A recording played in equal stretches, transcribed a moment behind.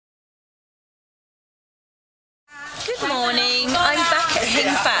Good morning. I'm back at Hing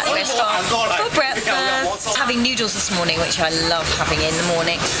Fat restaurant for breakfast, having noodles this morning, which I love having in the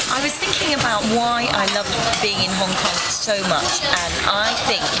morning. I was thinking about why I love being in Hong Kong so much, and I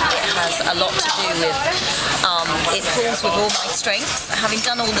think it has a lot to do with it pulls with all my strengths. Having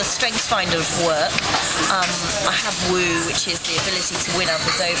done all the strengths finder work, I have Wu, which is the ability to win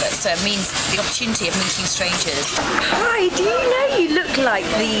others over, so it means the opportunity of meeting strangers. Hi, do you know you look like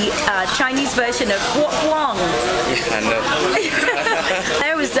the Chinese version of Guo Guang? Yeah, I know.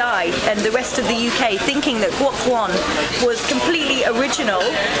 There was I and the rest of the UK thinking that Guo Guang was completely original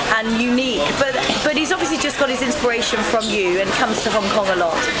and unique, but he's obviously just got his inspiration from you and comes to Hong Kong a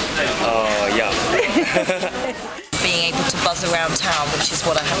lot. Yeah. Being able to buzz around town, which is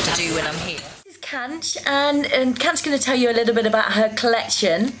what I have to do when I'm here. This is Kanch, and Kanch's going to tell you a little bit about her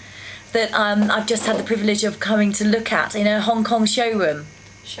collection that I've just had the privilege of coming to look at in a Hong Kong showroom.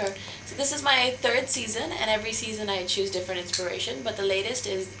 Sure. So this is my third season, and every season I choose different inspiration, but the latest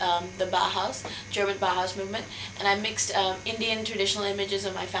is the Bauhaus, German Bauhaus movement, and I mixed Indian traditional images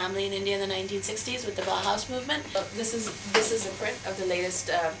of my family in India in the 1960s with the Bauhaus movement. This is a print of the latest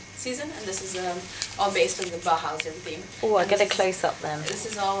season, and this is all based on the Bauhausian theme. Oh, I'll get a close-up then. This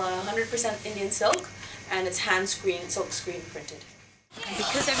is all 100% Indian silk, and it's silk screen printed. And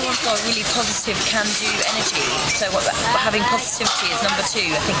because everyone's got a really positive can-do energy, so having positivity is number 2.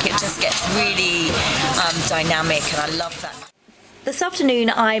 I think it just gets really dynamic, and I love that. This afternoon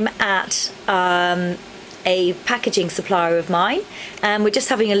I'm at a packaging supplier of mine, and we're just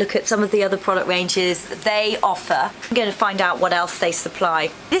having a look at some of the other product ranges that they offer. I'm going to find out what else they supply.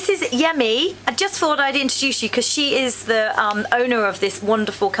 This is Yemi. I just thought I'd introduce you because she is the owner of this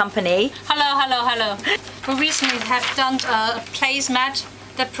wonderful company. Hello, hello, hello. We recently have done a placemat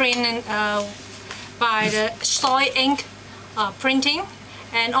that printed by the soy ink printing,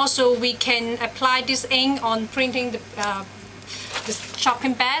 and also we can apply this ink on printing the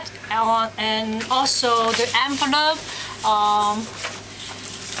shopping bag, and also the envelope,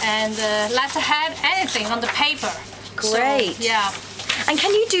 and the letterhead, anything on the paper. Great. So, yeah. And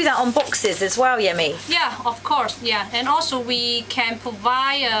can you do that on boxes as well, Yemi? Yeah, of course. Yeah, and also we can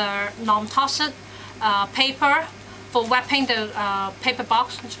provide a non-toxic paper for wrapping the paper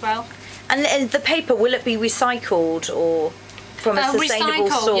box as well. And the paper, will it be recycled or from a sustainable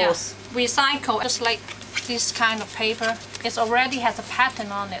source? Yeah. Recycle, just like this kind of paper. It already has a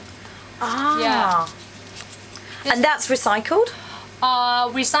pattern on it. Ah. Yeah. And that's recycled?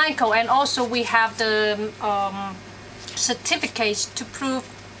 Recycle, and also we have the certificates to prove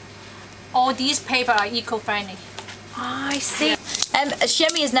all these paper are eco-friendly. I see.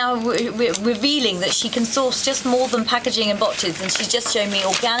 Shemi is now revealing that she can source just more than packaging and boxes, and she's just showing me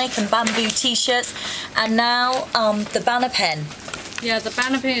organic and bamboo t-shirts, and now the banner pen. Yeah, the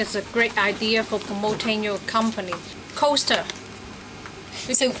banner pen is a great idea for promoting your company. Coaster.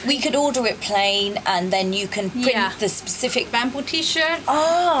 So we could order it plain, and then you can print the specific bamboo t-shirt.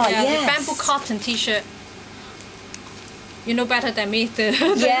 Oh, yeah, yes. The bamboo cotton t-shirt. You know better than me.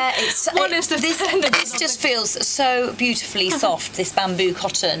 Yeah, this just feels so beautifully soft, this bamboo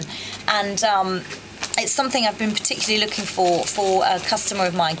cotton, and it's something I've been particularly looking for a customer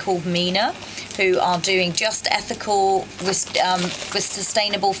of mine called Mina, who are doing just ethical, with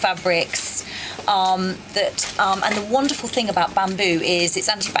sustainable fabrics. And the wonderful thing about bamboo is it's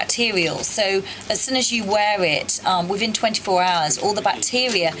antibacterial, so as soon as you wear it, within 24 hours all the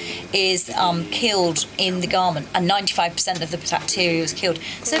bacteria is killed in the garment, and 95% of the bacteria is killed,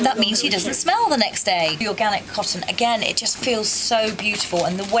 so that means he doesn't smell the next day. The organic cotton, again, it just feels so beautiful,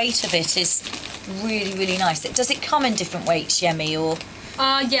 and the weight of it is really, really nice. Does it come in different weights, Yemi, or?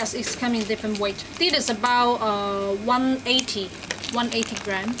 Yes, it's coming in different weight. This is about 180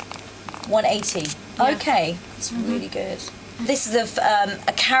 gram. 180. Yeah. Okay, it's really good. This is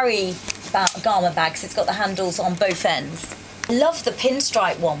a carry garment bag, so it's got the handles on both ends. I love the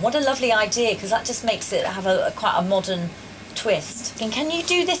pinstripe one. What a lovely idea, because that just makes it have quite a modern twist. And can you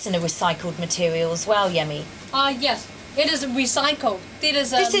do this in a recycled material as well, Yemi? Yes. It is recycled.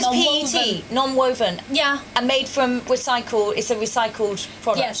 This is PET, non-woven. Yeah. And made from recycled. It's a recycled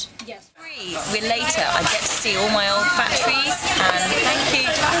product. Yes. Yes. Later, I get to see all my old factories, and thank you,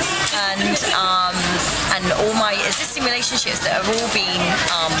 and all my existing relationships that have all been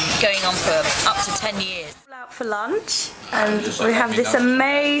going on for up to 10 years. Out for lunch, and we have this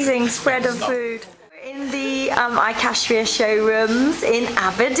amazing spread of food in the iCashmere showrooms in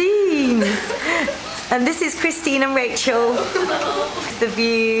Aberdeen. And this is Christine and Rachel, the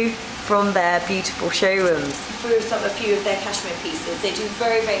view from their beautiful showrooms. For a few of their cashmere pieces, they do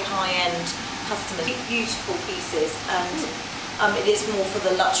very, very high-end customers, beautiful pieces, and it is more for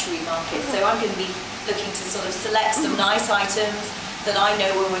the luxury market. So I'm going to be looking to sort of select some nice items that I know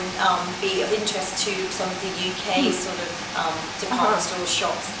will be of interest to some of the UK sort of department store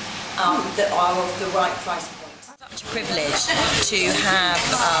shops that are of the right price point. Such a privilege to have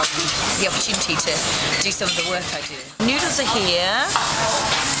the opportunity to do some of the work I do. Noodles are here.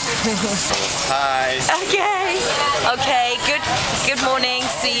 Hi. Okay. Good morning.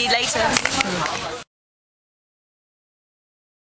 See you later.